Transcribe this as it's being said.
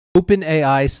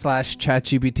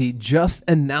OpenAI/ChatGPT just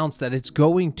announced that it's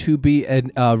going to be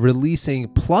releasing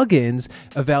plugins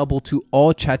available to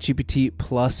all ChatGPT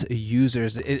Plus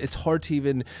users. It's hard to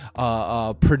even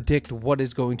predict what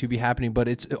is going to be happening, but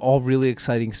it's all really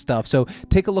exciting stuff. So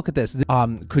take a look at this.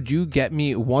 Could you get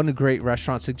me one great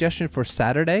restaurant suggestion for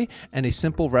Saturday and a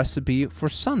simple recipe for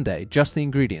Sunday? Just the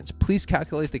ingredients. Please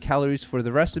calculate the calories for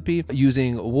the recipe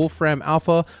using Wolfram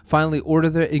Alpha. Finally, order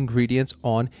the ingredients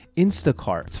on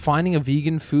Instacart. It's finding a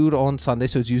vegan food on Sunday,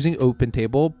 so it's using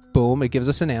OpenTable. Boom, it gives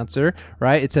us an answer,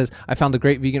 right? It says, I found a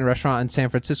great vegan restaurant in San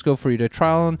Francisco for you to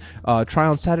try on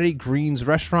Saturday, Green's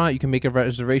Restaurant. You can make a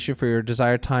reservation for your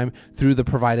desired time through the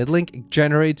provided link. It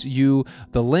generates you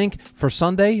the link for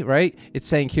Sunday, right? It's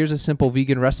saying, here's a simple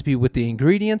vegan recipe with the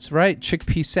ingredients, right?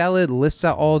 Chickpea salad, lists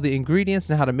out all the ingredients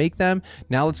and how to make them.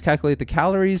 Now let's calculate the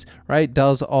calories, right?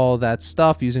 Does all that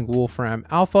stuff using Wolfram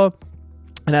Alpha.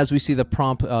 And as we see the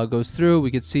prompt goes through,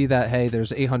 we could see that, hey,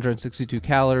 there's 862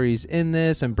 calories in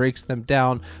this, and breaks them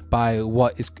down by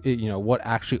what is, what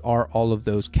actually are all of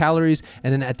those calories.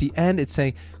 And then at the end, it's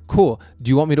saying, cool, do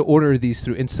you want me to order these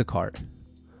through Instacart?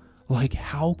 Like,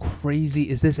 how crazy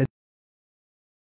is this?